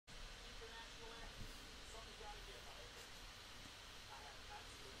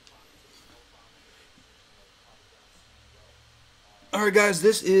Alright guys,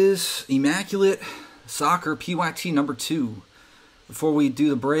 this is Immaculate Soccer PYT number 2. Before we do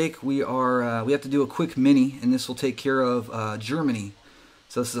the break, we have to do a quick mini, and this will take care of Germany.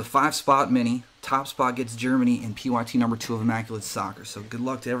 So this is a 5-spot mini. Top spot gets Germany in PYT number 2 of Immaculate Soccer. So good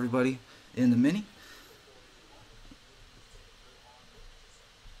luck to everybody in the mini.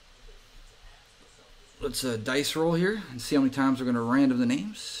 Let's dice roll here and see how many times we're going to random the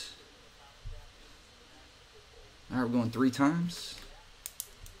names. Alright, we're going 3 times.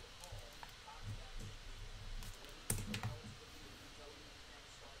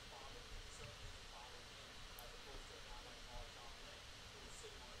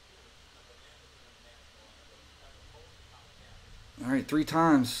 Alright, 3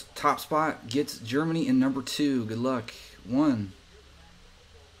 times. Top spot gets Germany in number 2. Good luck. 1,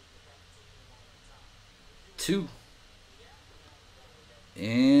 2.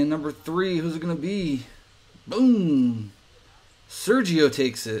 And number 3, who's it going to be? Boom! Sergio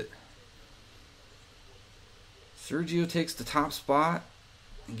takes it. Sergio takes the top spot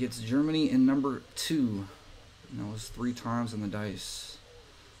and gets Germany in number 2. And that was 3 times on the dice.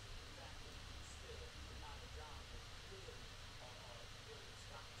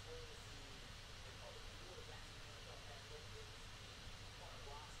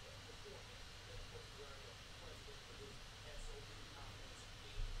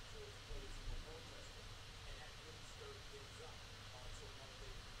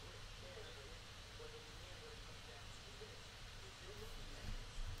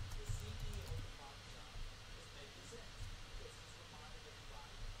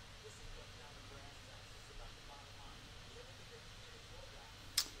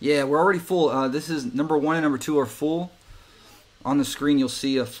 Yeah, we're already full. This is number 1 and number 2 are full. On the screen, you'll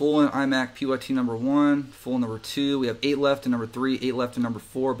see a full in iMac PYT number 1, full in number 2. We have 8 left in number 3, 8 left in number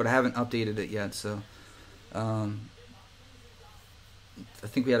 4, but I haven't updated it yet. So, I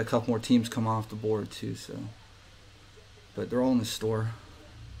think we had a couple more teams come off the board too. So, but they're all in the store.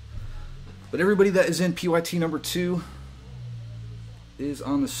 But everybody that is in PYT number 2 is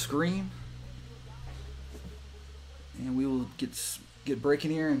on the screen, and we will get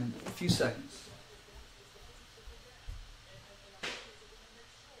breaking here in a few seconds.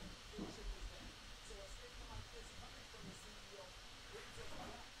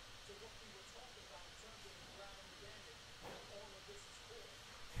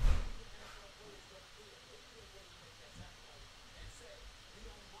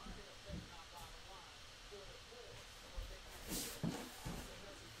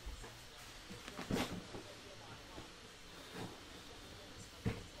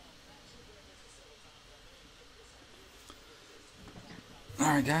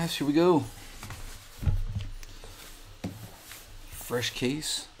 Alright guys, here we go. Fresh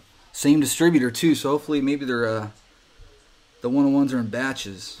case. Same distributor too, so hopefully maybe they're the one-on-ones are in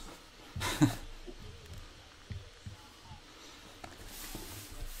batches.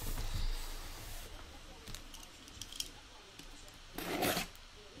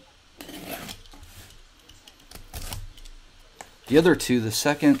 The other two, the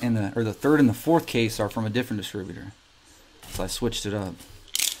second and the third and the fourth case, are from a different distributor. So I switched it up.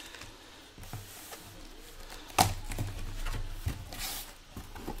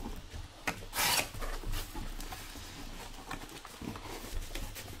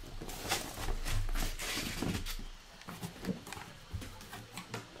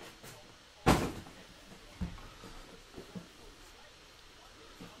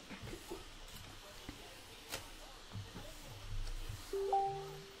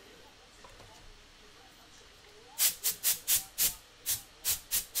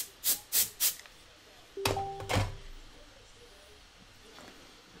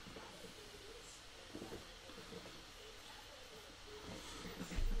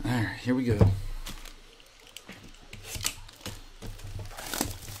 Alright, here we go.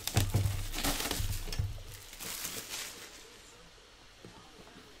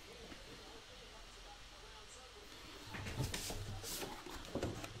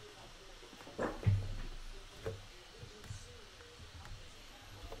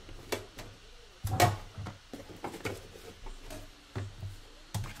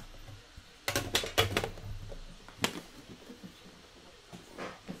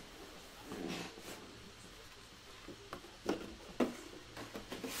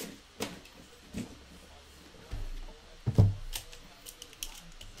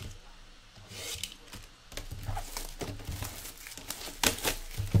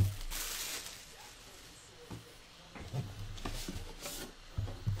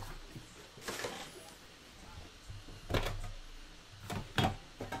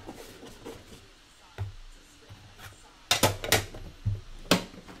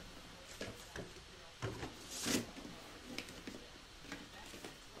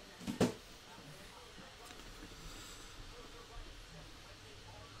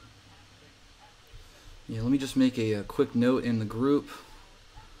 Yeah, let me just make a quick note in the group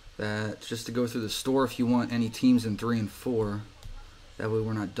that just to go through the store if you want any teams in 3 and 4. That way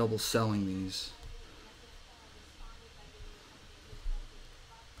we're not double selling these.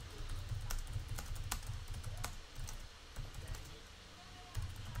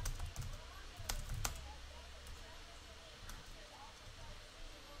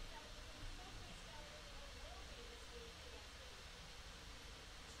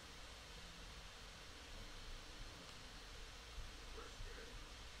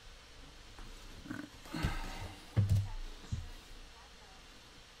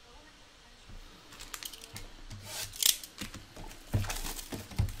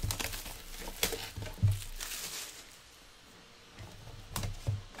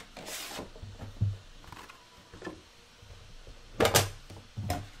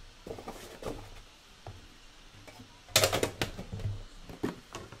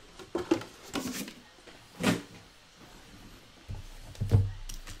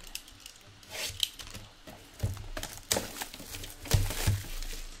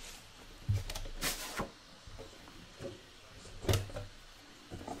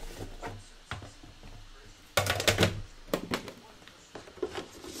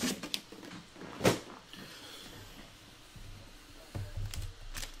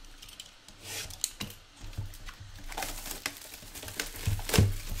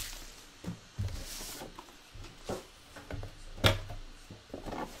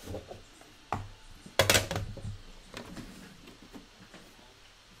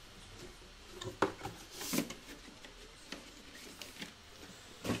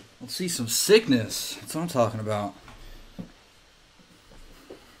 Let's see some sickness. That's what I'm talking about.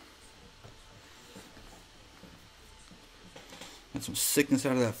 Got some sickness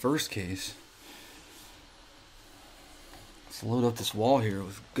out of that first case. Let's load up this wall here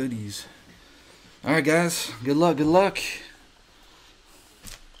with goodies. Alright guys, good luck, good luck.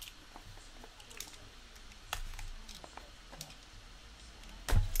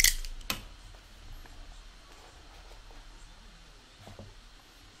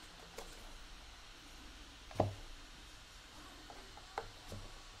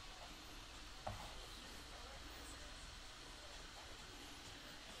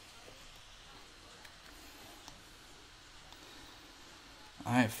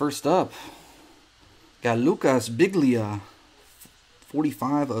 Alright, first up, got Lucas Biglia,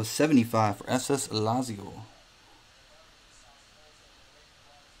 45 of 75 for SS Lazio.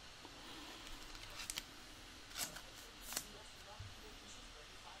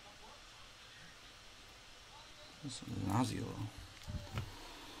 Lazio.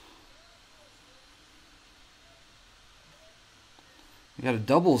 We got a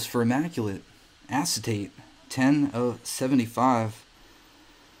doubles for Immaculate Acetate, 10 of 75.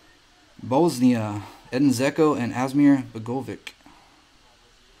 Bosnia, Edin Dzeko and Asmir Begovic.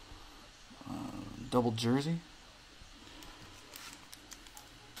 Double jersey.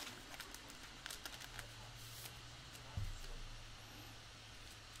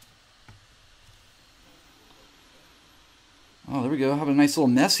 Oh, there we go. Have a nice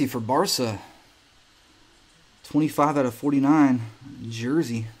little Messi for Barca. 25 out of 49.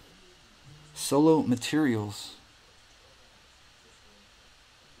 Jersey. Solo Materials.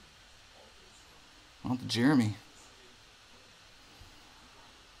 On to Jeremy.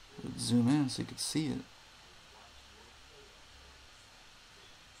 Let's zoom in so you can see it.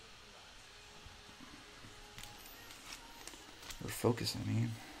 Or focus, I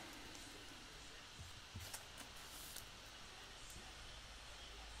mean.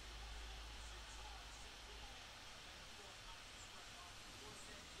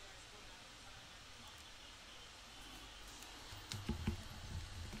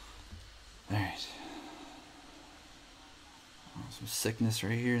 Alright. Some sickness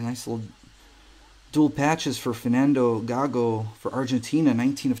right here. Nice little dual patches for Fernando Gago for Argentina,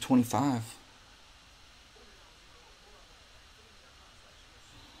 19 of 25.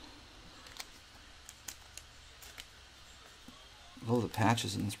 Love the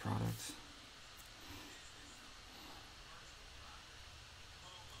patches in this product.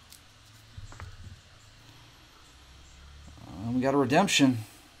 We got a redemption.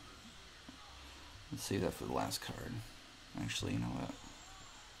 Let's save that for the last card. Actually, you know what?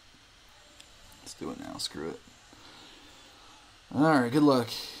 Let's do it now. Screw it. Alright, good luck.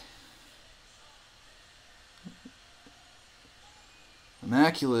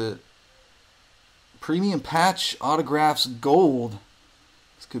 Immaculate. Premium patch autographs gold.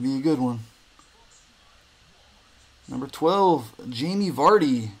 This could be a good one. Number 12, Jamie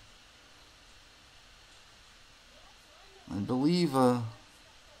Vardy. I believe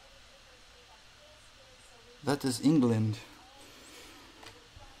That is England.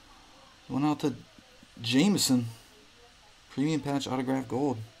 Went out to Jameson. Premium patch autograph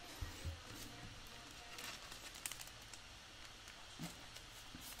gold.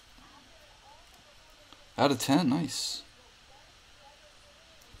 Out of 10, nice.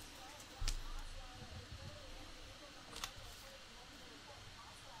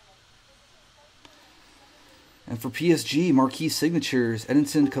 And for PSG, marquee signatures,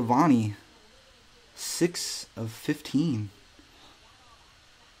 Edinson Cavani, 6 of 15.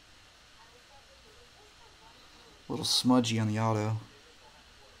 A little smudgy on the auto.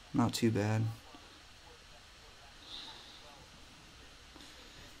 Not too bad.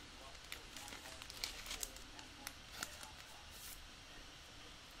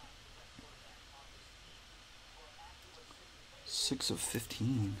 Six of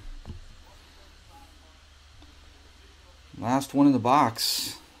 15. Last one in the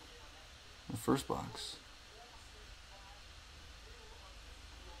box. The first box.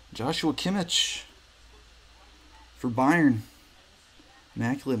 Joshua Kimmich for Bayern.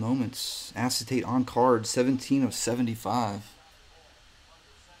 Immaculate Moments. Acetate on card. 17 of 75.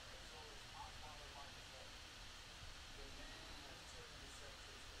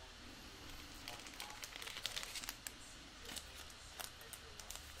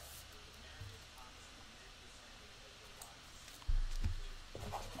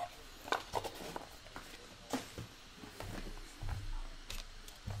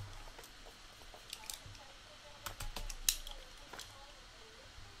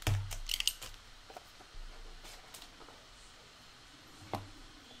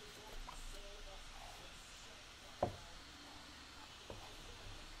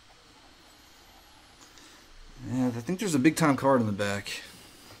 Yeah, I think there's a big time card in the back.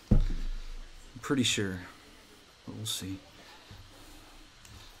 I'm pretty sure. But we'll see.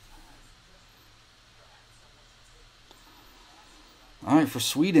 Alright, for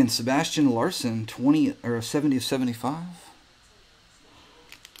Sweden, Sebastian Larsson, 70 of 75.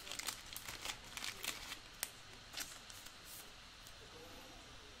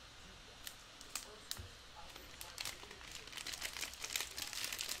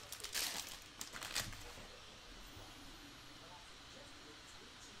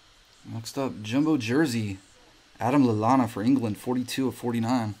 Next up, Jumbo Jersey, Adam Lallana for England, 42 of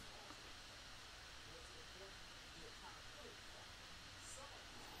 49.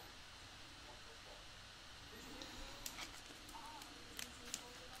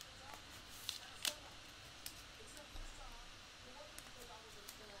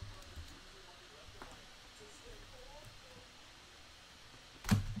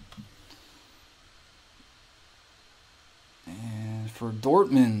 And for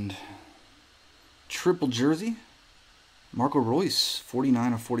Dortmund, triple jersey, Marco Reus,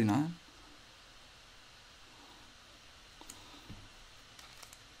 49 of 49.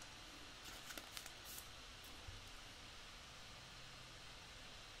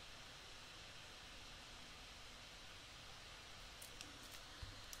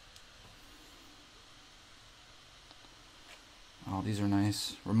 Oh, these are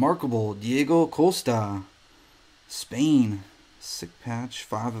nice. Remarkable, Diego Costa, Spain, sick patch,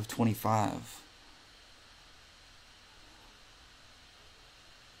 5 of 25.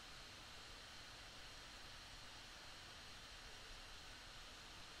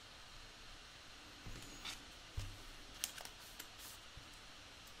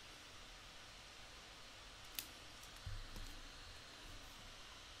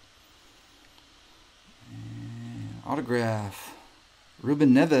 Autograph,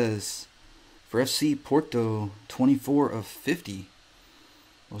 Ruben Neves for FC Porto, 24 of 50.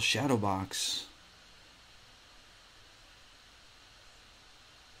 Little shadow box.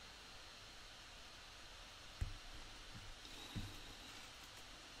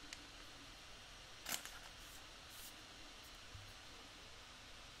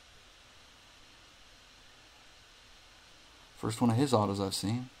 First one of his autos I've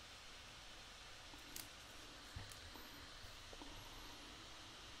seen.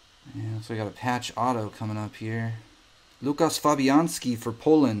 Yeah, so we got a patch auto coming up here. Lukas Fabianski for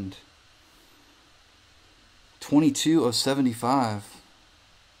Poland. 22 of 75.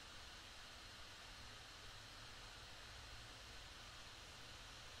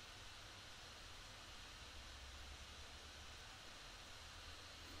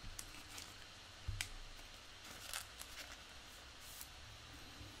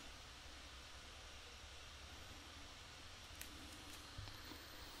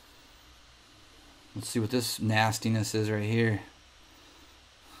 Let's see what this nastiness is right here.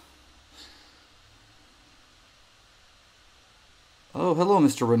 Oh, hello,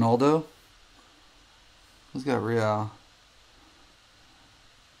 Mr. Ronaldo. Who's got Real?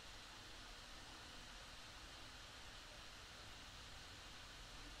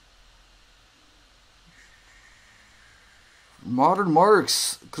 Modern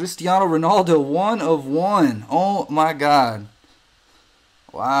Marks, Cristiano Ronaldo, 1 of 1. Oh my God.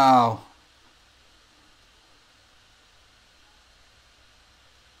 Wow.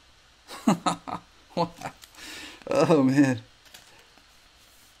 Oh man.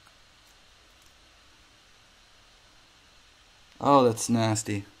 Oh, that's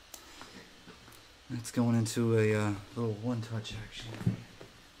nasty. That's going into a little one-touch action.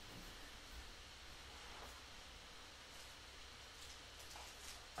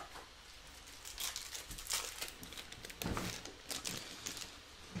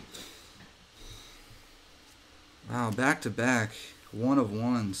 Wow, back to back, 1 of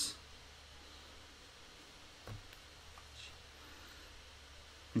 1s.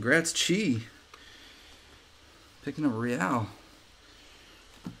 Congrats, Chi. Picking up Real.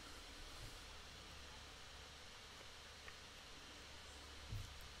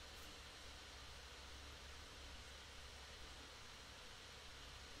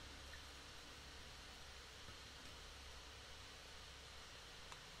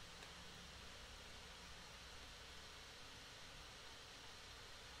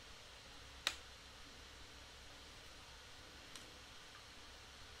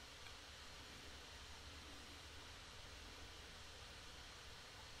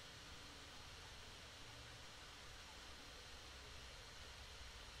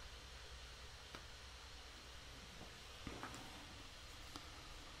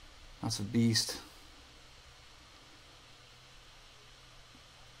 That's a beast.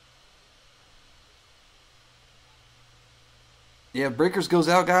 Yeah, Breakers goes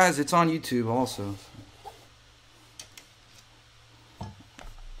out, guys. It's on YouTube also.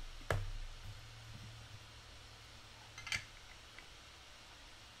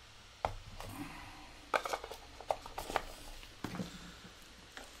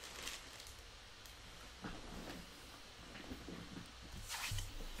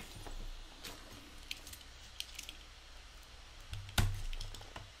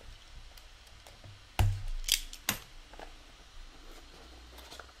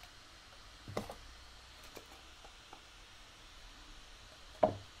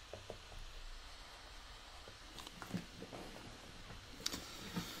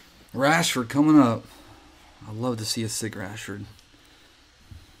 Rashford coming up. I'd love to see a sick Rashford.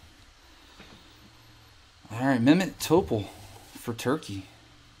 Alright, Mehmet Topal for Turkey.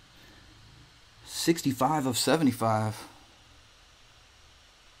 65 of 75.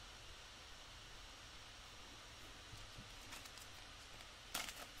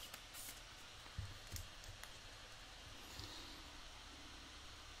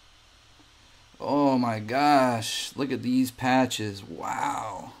 Oh my gosh, look at these patches.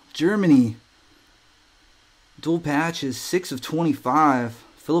 Wow. Germany. Dual patches, 6 of 25.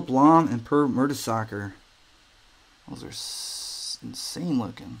 Philip Lahm and Per Mertesacker. Those are insane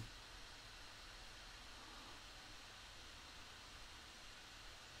looking.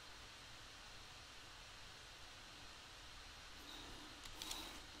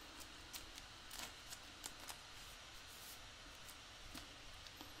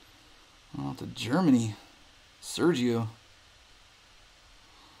 Oh, to Germany. Sergio.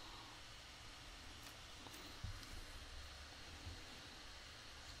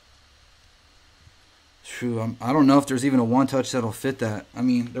 True. I don't know if there's even a one-touch that'll fit that. I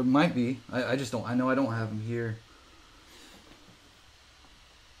mean, there might be. I just don't. I know I don't have them here.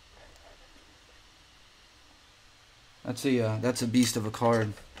 That's a beast of a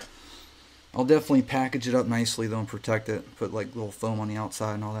card. I'll definitely package it up nicely though and protect it. Put like little foam on the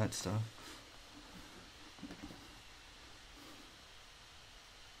outside and all that stuff.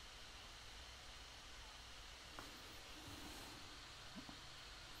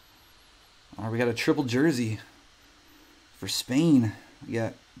 All right, we got a triple jersey for Spain. We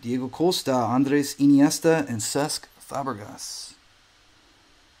got Diego Costa, Andres Iniesta, and Cesc Fabregas.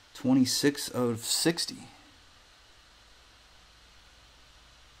 26 of 60.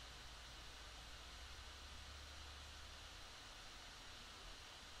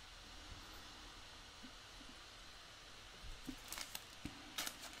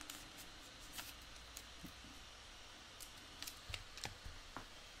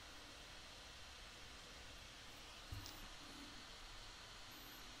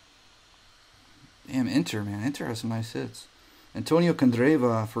 Damn, Inter, man. Inter has some nice hits. Antonio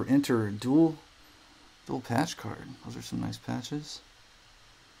Candreva for Inter. Dual patch card. Those are some nice patches.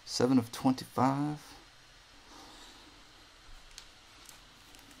 7 of 25.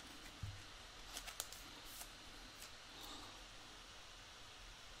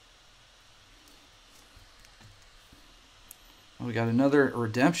 we got another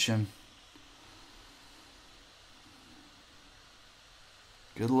redemption.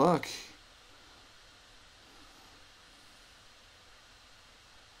 Good luck.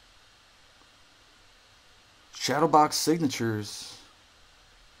 Shadowbox signatures.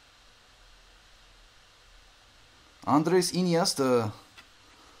 Andres Iniesta.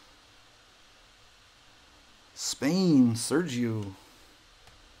 Spain, Sergio.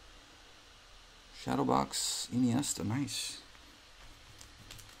 Shadowbox Iniesta, nice.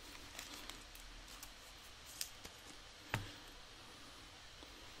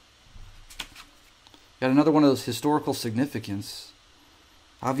 Got another one of those historical significance.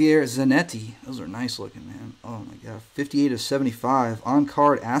 Javier Zanetti. Those are nice looking, man. Oh my god. 58 of 75. On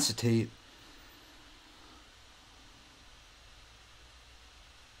card acetate.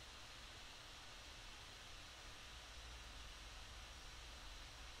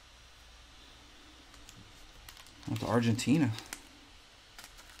 Went to Argentina.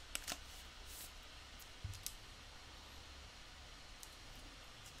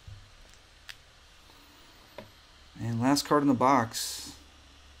 And last card in the box.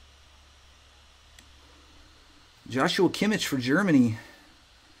 Joshua Kimmich for Germany.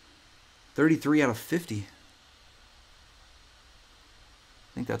 33 out of 50. I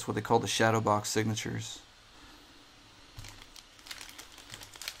think that's what they call the shadow box signatures.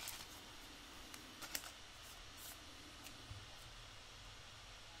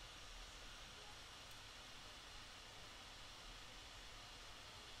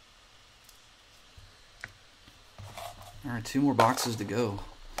 All right, 2 more boxes to go.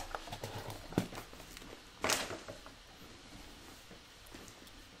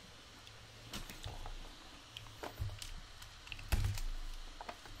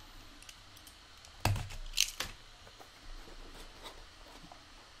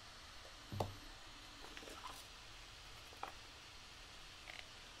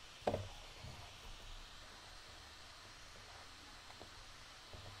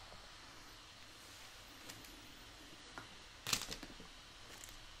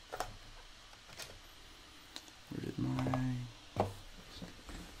 Where did my... Oh,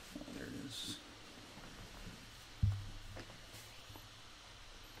 there it is.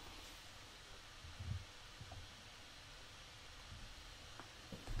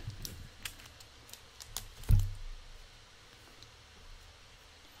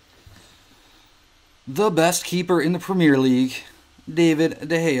 The best keeper in the Premier League, David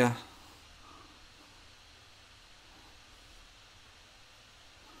De Gea.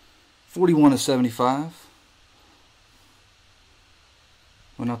 (41 of 75).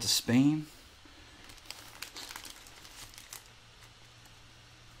 Went out to Spain.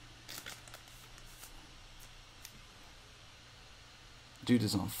 Dude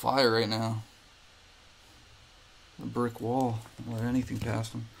is on fire right now. The brick wall. Don't let anything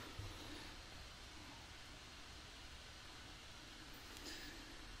past him.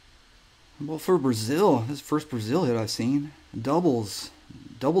 Well, for Brazil, this is the first Brazil hit I've seen. Doubles.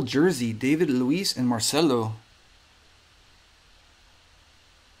 Double jersey, David Luiz and Marcelo.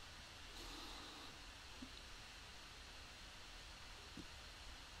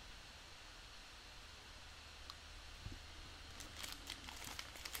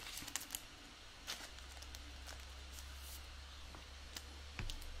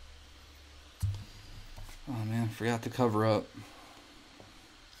 Oh man, forgot to cover up.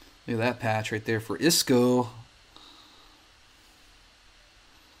 Look at that patch right there for Isco.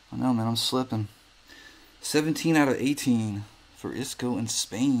 I know, man, I'm slipping. 17 out of 18 for Isco in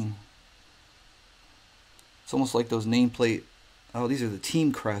Spain. It's almost like those nameplate. Oh, these are the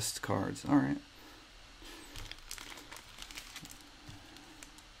team crest cards. All right.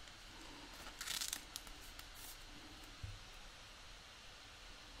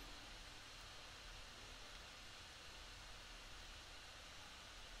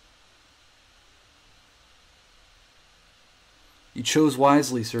 You chose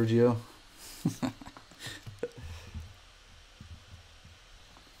wisely, Sergio. That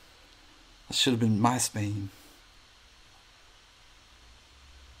should have been my Spain.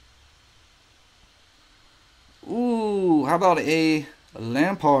 Ooh, how about a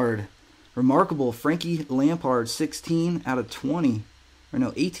Lampard? Remarkable Frankie Lampard, 16 out of 20. Or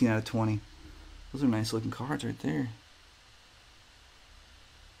no, 18 out of 20. Those are nice looking cards right there.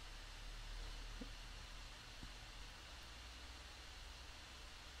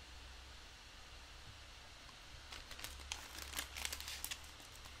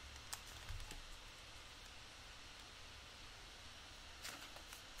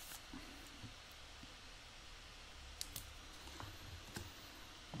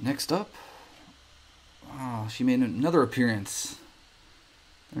 Next up, oh, she made another appearance.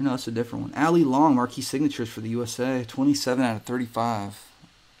 Or no, that's a different one. Ali Long, marquee signatures for the USA. 27 out of 35.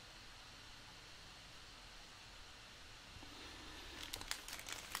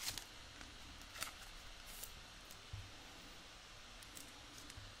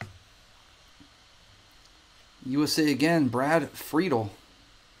 USA again, Brad Friedel.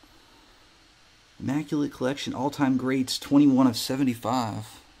 Immaculate Collection, all-time greats, 21 of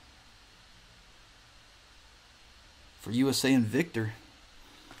 75. For USA and Victor.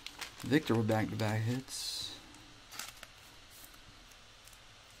 Victor with back-to-back hits.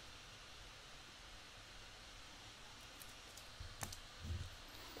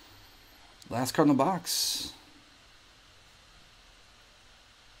 Last card in the box.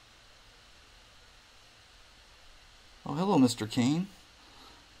 Oh, hello, Mr. Kane.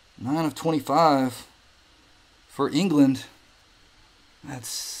 9 of 25 for England. That's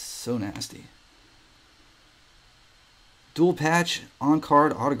so nasty. Dual patch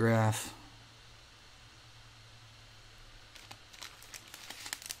on-card autograph.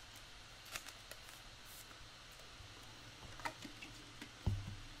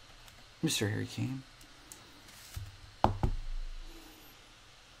 Mr. Harry Kane.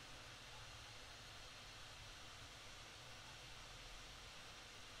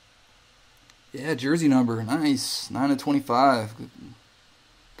 Yeah, jersey number. Nice. 9 of 25.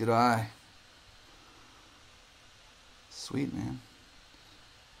 Good eye. Sweet, man.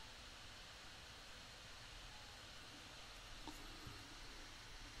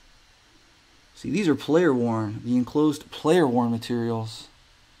 See, these are player worn. The enclosed player worn materials.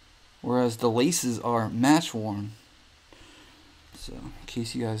 Whereas the laces are match worn. So, in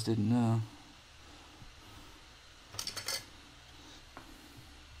case you guys didn't know.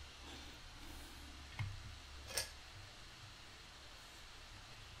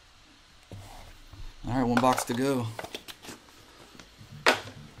 Alright, one box to go.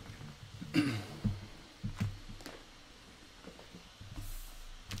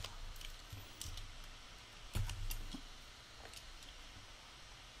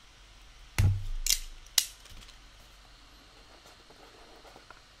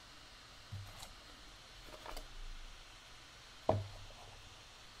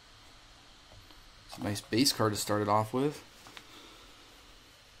 It's a nice base card to start it off with.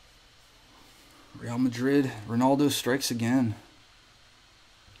 Real Madrid, Ronaldo strikes again.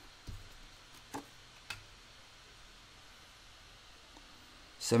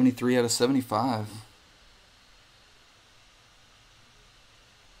 '73 out of 75.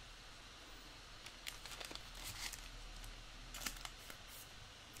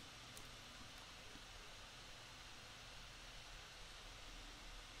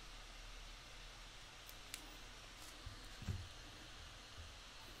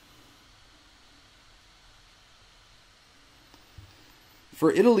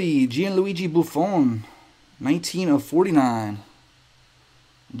 For Italy, Gianluigi Buffon, 19 of 49.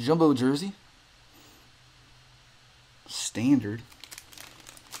 Jumbo jersey. Standard.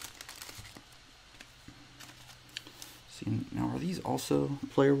 See, now are these also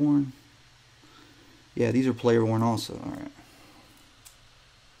player worn? Yeah, these are player worn also. Alright.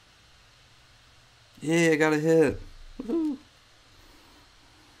 Yeah, I got a hit. Woohoo.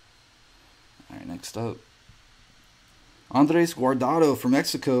 Alright, next up. Andres Guardado from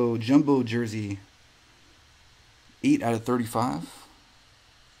Mexico, jumbo jersey. 8 out of 35.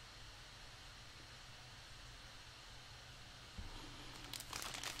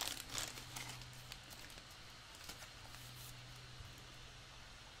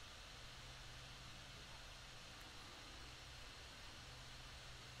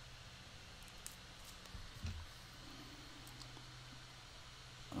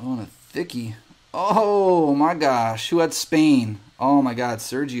 Oh, and a thickie. Oh my gosh, who had Spain? Oh my god,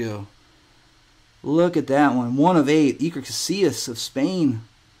 Sergio. Look at that one. 1 of 8. Iker Casillas of Spain.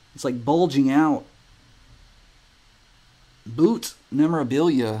 It's like bulging out. Boot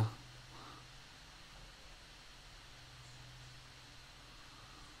memorabilia.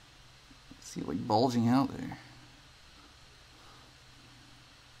 See, like bulging out there.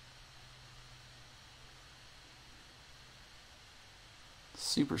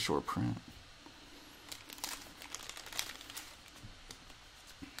 Super short print.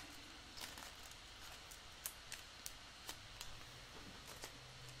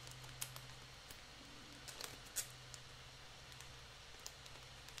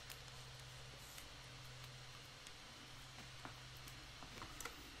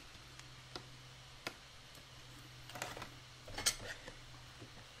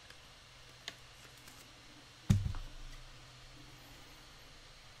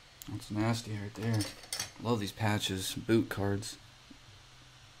 That's nasty right there. Love these patches, boot cards.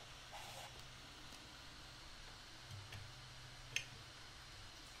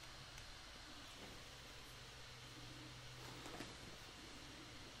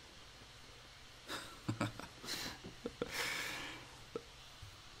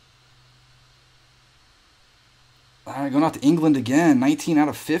 All right, going out to England again. 19 out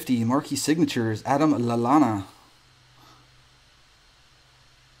of 50. Marquee signatures. Adam Lallana.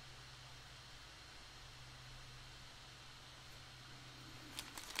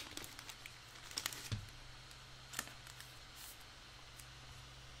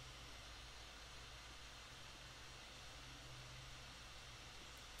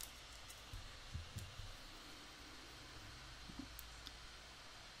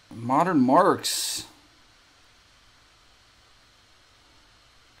 Modern Marks.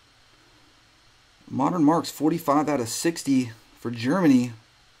 Modern Marks, 45 out of 60 for Germany.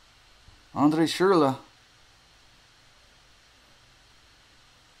 Andre Schürrle.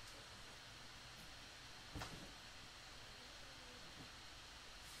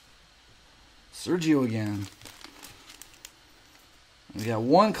 Sergio again. We got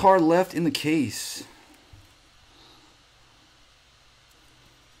one card left in the case.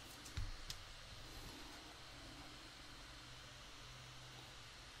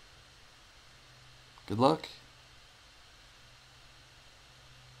 Good luck.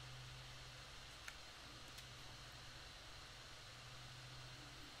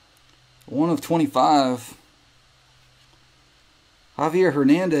 One of 25. Javier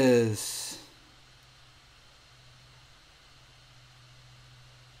Hernandez.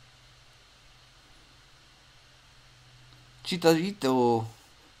 Chicharito.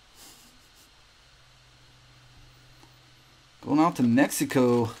 Going out to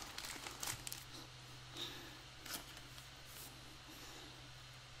Mexico.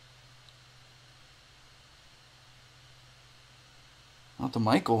 Out to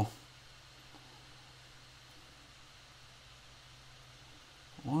Michael.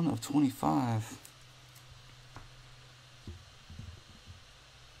 1 of 25.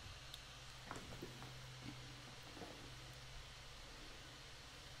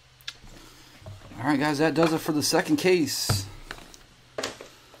 All right, guys, that does it for the second case.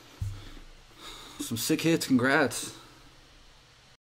 Some sick hits. Congrats.